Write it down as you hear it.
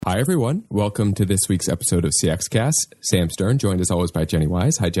Hi, everyone. Welcome to this week's episode of CXcast. Sam Stern, joined as always by Jenny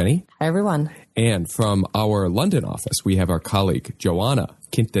Wise. Hi, Jenny. Hi, everyone. And from our London office, we have our colleague, Joanna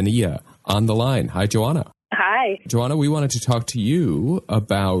Quintanilla, on the line. Hi, Joanna. Hi. Joanna, we wanted to talk to you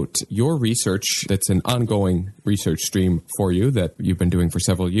about your research that's an ongoing research stream for you that you've been doing for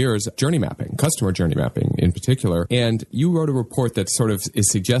several years, journey mapping, customer journey mapping in particular. And you wrote a report that sort of is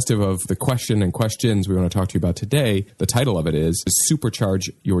suggestive of the question and questions we want to talk to you about today. The title of it is Supercharge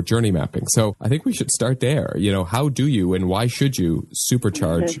Your Journey Mapping. So I think we should start there. You know, how do you and why should you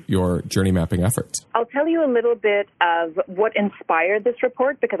supercharge your journey mapping efforts? I'll tell you a little bit of what inspired this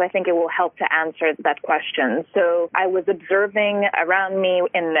report because I think it will help to answer that question. So I was observing around me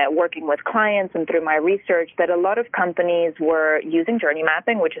in working with clients and through my research that a lot of companies were using journey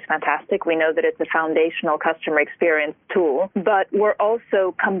mapping, which is fantastic. We know that it's a foundational customer experience tool, but we're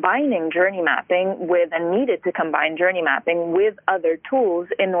also combining journey mapping with and needed to combine journey mapping with other tools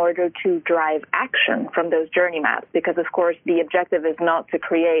in order to drive action from those journey maps. Because, of course, the objective is not to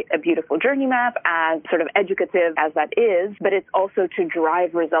create a beautiful journey map as sort of educative as that is, but it's also to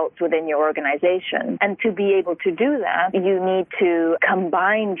drive results within your organization. And to be able to do that, you need to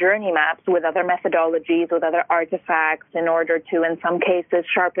combine journey maps with other methodologies, with other artifacts in order to, in some cases,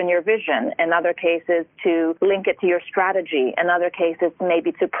 sharpen your vision, in other cases, to link it to your strategy, in other cases,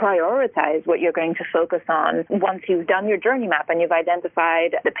 maybe to prioritize what you're going to focus on once you've done your journey map and you've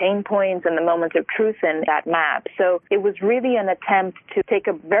identified the pain points and the moments of truth in that map. So it was really an attempt to take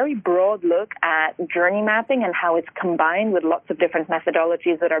a very broad look at journey mapping and how it's combined with lots of different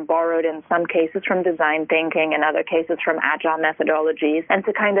methodologies that are borrowed in some cases from design thinking, in other cases from agile methodologies, and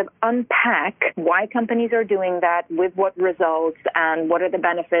to kind of unpack why companies are doing that, with what results, and what are the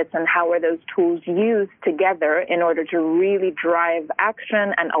benefits, and how are those tools used together in order to really drive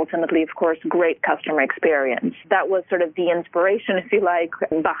action and ultimately, of course, great customer experience. That was sort of the inspiration, if you like,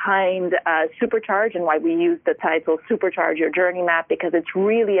 behind Supercharge and why we use the title Supercharge Your Journey Map, because it's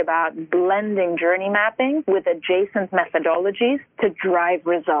really about blending journey mapping with adjacent methodologies to drive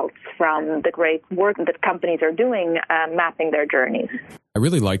results from the great work that companies are doing mapping their journeys. I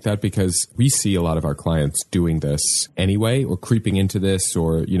really like that because we see a lot of our clients doing this anyway, or creeping into this,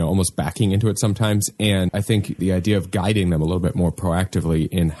 or, you know, almost backing into it sometimes. And I think the idea of guiding them a little bit more proactively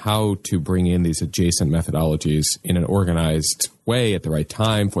in how to bring in these adjacent methodologies in an organized way at the right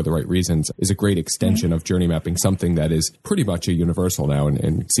time for the right reasons is a great extension of journey mapping, something that is pretty much a universal now in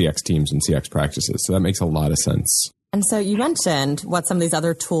CX teams and CX practices. So that makes a lot of sense. And so you mentioned what some of these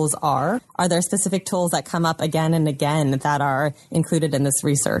other tools are. Are there specific tools that come up again and again that are included in this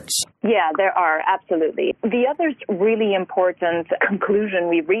research? Yeah, there are, absolutely. The other really important conclusion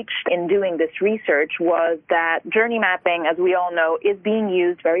we reached in doing this research was that journey mapping, as we all know, is being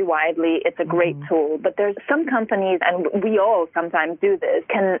used very widely. It's a great tool, but there's some companies, and we all sometimes do this,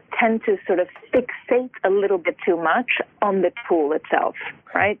 can tend to sort of fixate a little bit too much on the tool itself,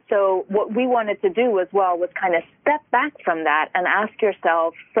 right? So what we wanted to do as well was kind of step back from that and ask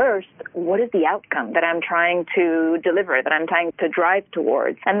yourself first, what is the outcome that I'm trying to deliver, that I'm trying to drive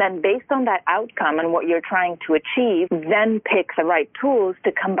towards? And then based on that outcome and what you're trying to achieve, then pick the right tools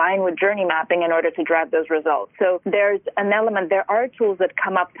to combine with journey mapping in order to drive those results. So there's an element, there are tools that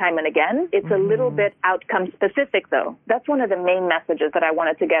come up time and again. It's a little bit outcome specific though. That's one of the main messages that I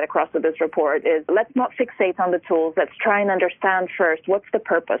wanted to get across with this report is let's not fixate on the tools. Let's try and understand first, what's the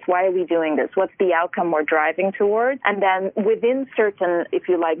purpose? Why are we doing this? What's the outcome we're driving towards? And then within certain, if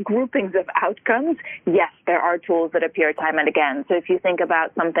you like, groupings of outcomes, yes, there are tools that appear time and again. So if you think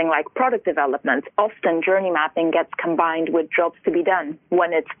about something like product development, often journey mapping gets combined with jobs to be done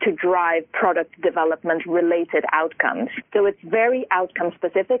when it's to drive product development related outcomes. So it's very outcome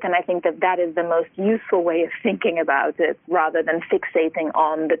specific, and I think that that is the most useful way of thinking about it rather than fixating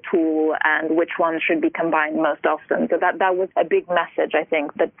on the tool and which one should be combined most often. So that was a big message, I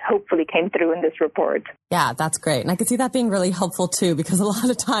think, that hopefully came through in this report. Yeah, that's great. And I could see that being really helpful too, because a lot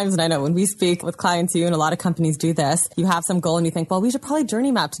of times, and I know when we speak with clients, you and a lot of companies do this, you have some goal and you think, well, we should probably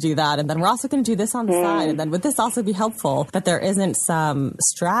journey map to do that. And then we're also going to do this on the side. And then would this also be helpful? That there isn't some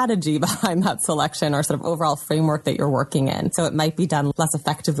strategy behind that selection or sort of overall framework that you're working in. So it might be done less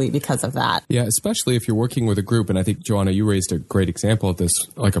effectively because of that. Yeah, especially if you're working with a group. And I think, Joanna, you raised a great example of this,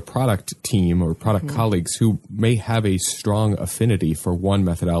 like a product team or product colleagues who may have a strong affinity for one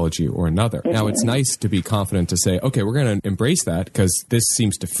methodology or another. Now, it's nice to be confident to say, okay, we're going to embrace that because this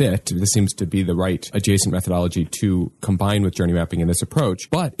seems to fit. This seems to be the right adjacent methodology to combine with journey mapping in this approach.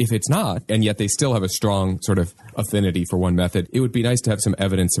 But if it's not, and yet they still have a strong sort of affinity for one method, it would be nice to have some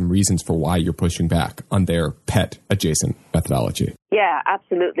evidence, some reasons for why you're pushing back on their pet adjacent methodology. Yeah,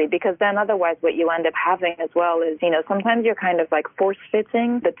 absolutely. Because then otherwise what you end up having as well is, sometimes you're kind of like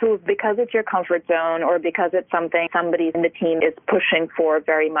force-fitting the tools because it's your comfort zone or because it's something somebody in the team is pushing for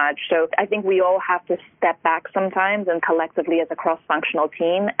very much. So I think we all have to step back sometimes and collectively as a cross-functional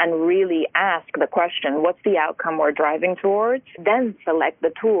team and really ask the question, what's the outcome we're driving towards? Then select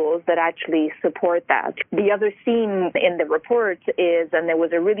the tools that actually support that. The other theme in the report is, and there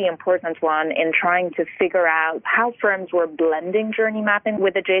was a really important one in trying to figure out how firms were blending journey mapping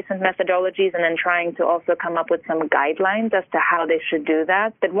with adjacent methodologies and then trying to also come up with some guidelines as to how they should do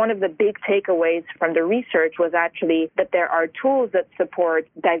that. But one of the big takeaways from the research was actually that there are tools that support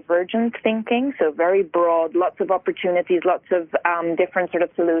divergent thinking, so very broad, lots of opportunities, lots of different sort of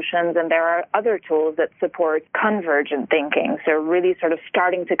solutions, and there are other tools that support convergent thinking, so really sort of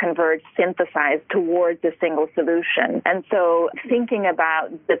starting to converge, synthesize towards a single solution. And so thinking about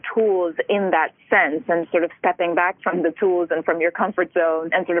the tools in that sense and sort of stepping back from the tools and from your comfort zone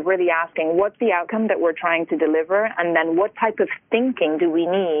and sort of really asking what's the outcome that we're trying to deliver, and then what type of thinking do we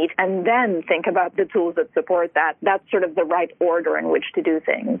need, and then think about the tools that support that. That's sort of the right order in which to do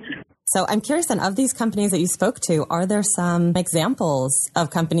things. So I'm curious, then, of these companies that you spoke to, are there some examples of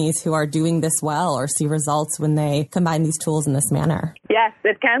companies who are doing this well or see results when they combine these tools in this manner? Yes,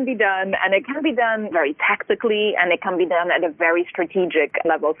 it can be done, and it can be done very tactically, and it can be done at a very strategic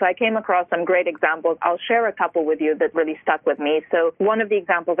level. So I came across some great examples. I'll share a couple with you that really stuck with me. So one of the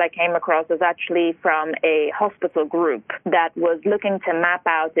examples I came across is actually from a hospital group that was looking to map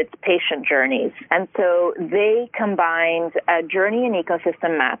out its patient journeys. And so they combined journey and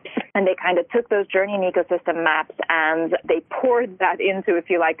ecosystem maps, and they kind of took those journey and ecosystem maps and they poured that into,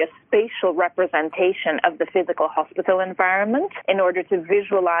 if you like, a spatial representation of the physical hospital environment in order to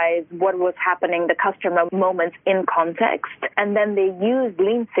visualize what was happening, the customer moments in context. And then they used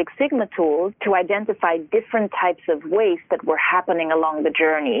Lean Six Sigma tools to identify different types of waste that were happening along the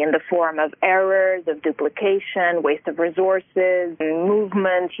journey in the form of errors, of duplication, waste of resources,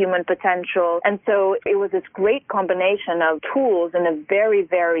 movement, human potential. And so it was this great combination of tools in a very,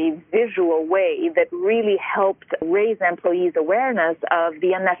 very visual way that really helped raise employees' awareness of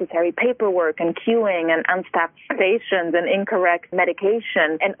the unnecessary paperwork and queuing and unstaffed stations and incorrect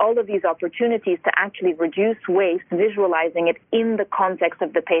medication and all of these opportunities to actually reduce waste, visualizing it in the context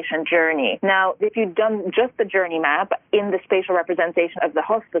of the patient journey. Now, if you'd done just the journey map in the spatial representation of the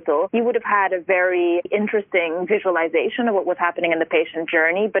hospital, you would have had a very interesting visualization of what was happening in the patient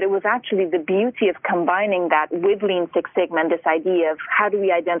journey, but it was actually the beauty of combining that with Lean Six Sigma and this idea of how do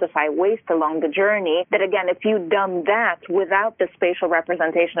we identify waste along the journey, that again, if you'd done that without the spatial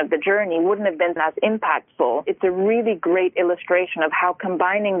representation of the journey, wouldn't have been as impactful. It's a really great illustration of how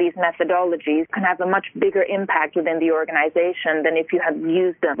combining these methodologies can have a much bigger impact within the organization than if you had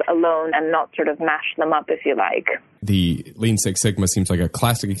used them alone and not sort of mashed them up, if you like. The Lean Six Sigma seems like a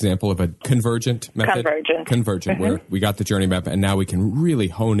classic example of a convergent method. Convergent, where we got the journey map and now we can really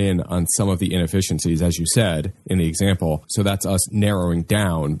hone in on some of the inefficiencies, as you said in the example. So that's us narrowing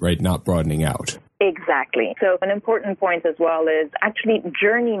down, right, not broadening out. Exactly. So an important point as well is actually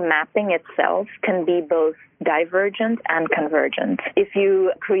journey mapping itself can be both divergent and convergent. If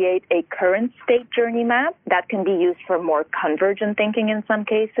you create a current state journey map, that can be used for more convergent thinking in some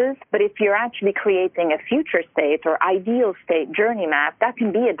cases. But if you're actually creating a future state or ideal state journey map, that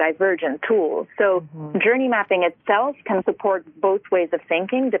can be a divergent tool. So journey mapping itself can support both ways of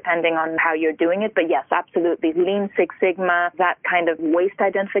thinking depending on how you're doing it. But yes, absolutely. Lean Six Sigma, that kind of waste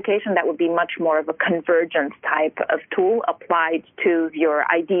identification, that would be much more of a convergent type of tool applied to your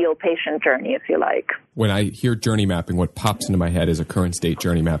ideal patient journey, if you like. When I hear journey mapping, what pops into my head is a current state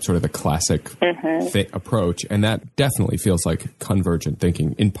journey map, sort of the classic approach. And that definitely feels like convergent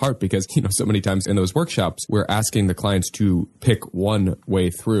thinking, in part because, so many times in those workshops, we're asking the clients to pick one way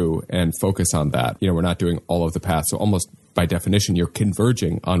through and focus on that. We're not doing all of the paths. So almost by definition, you're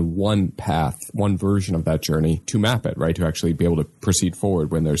converging on one path, one version of that journey to map it, right? To actually be able to proceed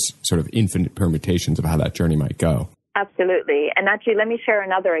forward when there's sort of infinite permutations of how that journey might go. Absolutely. And actually, let me share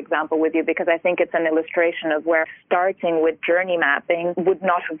another example with you because I think it's an illustration of where starting with journey mapping would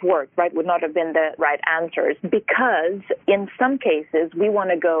not have worked, right? Would not have been the right answers because in some cases, we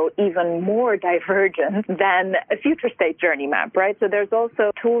want to go even more divergent than a future state journey map, right? So there's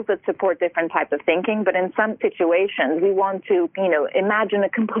also tools that support different types of thinking, but in some situations, we want to, imagine a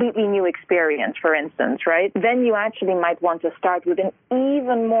completely new experience, for instance, right? Then you actually might want to start with an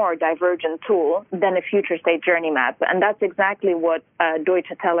even more divergent tool than a future state journey map. And that's exactly what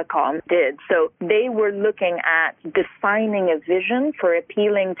Deutsche Telekom did. So they were looking at defining a vision for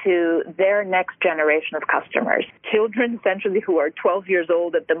appealing to their next generation of customers, children essentially who are 12 years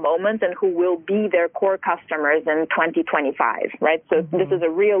old at the moment and who will be their core customers in 2025, right? So this is a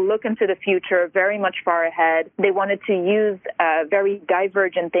real look into the future, very much far ahead. They wanted to use very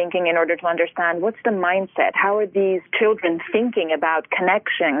divergent thinking in order to understand what's the mindset, how are these children thinking about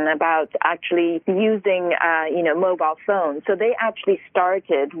connection, about actually using, mobile phones. So they actually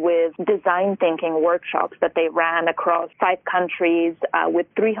started with design thinking workshops that they ran across 5 countries with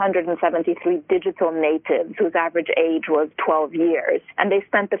 373 digital natives whose average age was 12 years. And they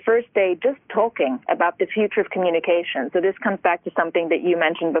spent the first day just talking about the future of communication. So this comes back to something that you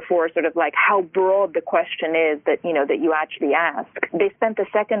mentioned before, sort of like how broad the question is that you actually ask. They spent the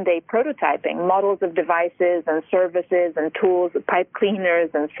second day prototyping models of devices and services and tools, pipe cleaners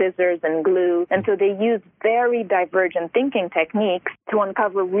and scissors and glue. And so they used very divergent thinking techniques to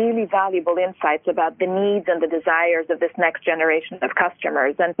uncover really valuable insights about the needs and the desires of this next generation of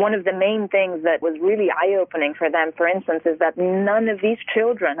customers. And one of the main things that was really eye-opening for them, for instance, is that none of these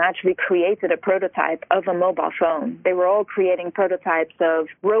children actually created a prototype of a mobile phone. They were all creating prototypes of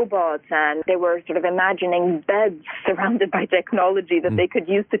robots, and they were sort of imagining beds surrounded by technology that they could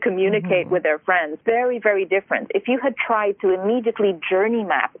use to communicate with their friends. Very, very different. If you had tried to immediately journey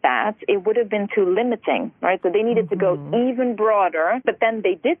map that, it would have been too limiting, right? So they needed to go even broader, but then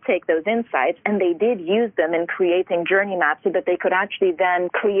they did take those insights and they did use them in creating journey maps so that they could actually then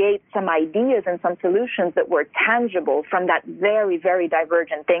create some ideas and some solutions that were tangible from that very, very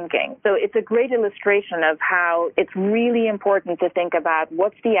divergent thinking. So it's a great illustration of how it's really important to think about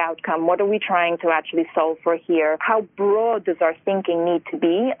what's the outcome, what are we trying to actually solve for here, how broad does our thinking need to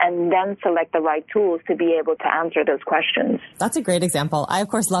be, and then select the right tools to be able to answer those questions. That's a great example. I, of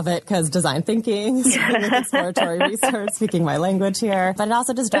course, love it because design thinking, starting with exploratory research, speaking my language here, but it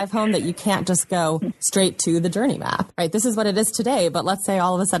also does drive home that you can't just go straight to the journey map, right? This is what it is today, but let's say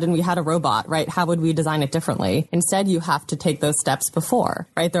all of a sudden we had a robot, right? How would we design it differently? Instead, you have to take those steps before,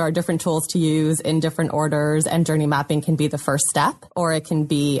 right? There are different tools to use in different orders, and journey mapping can be the first step, or it can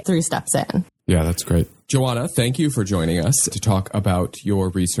be 3 steps in. Yeah, that's great. Joanna, thank you for joining us to talk about your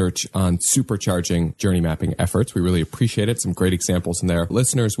research on supercharging journey mapping efforts. We really appreciate it. Some great examples in there.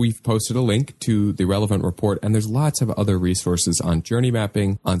 Listeners, we've posted a link to the relevant report, and there's lots of other resources on journey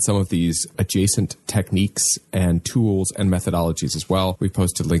mapping, on some of these adjacent techniques and tools and methodologies as well. We've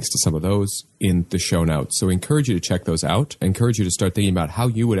posted links to some of those in the show notes. So I encourage you to check those out. I encourage you to start thinking about how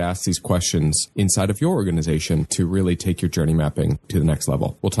you would ask these questions inside of your organization to really take your journey mapping to the next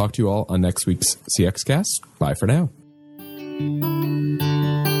level. We'll talk to you all on next week's CXcast. Bye for now.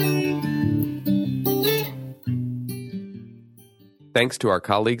 Thanks to our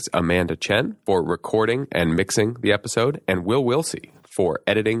colleagues Amanda Chen for recording and mixing the episode, and Will Wilsey for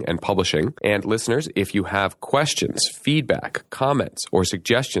editing and publishing. And listeners, if you have questions, feedback, comments, or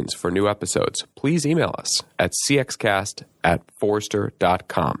suggestions for new episodes, please email us at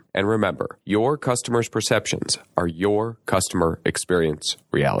cxcast@forrester.com. And remember, your customers' perceptions are your customer experience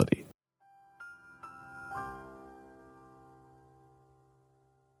reality.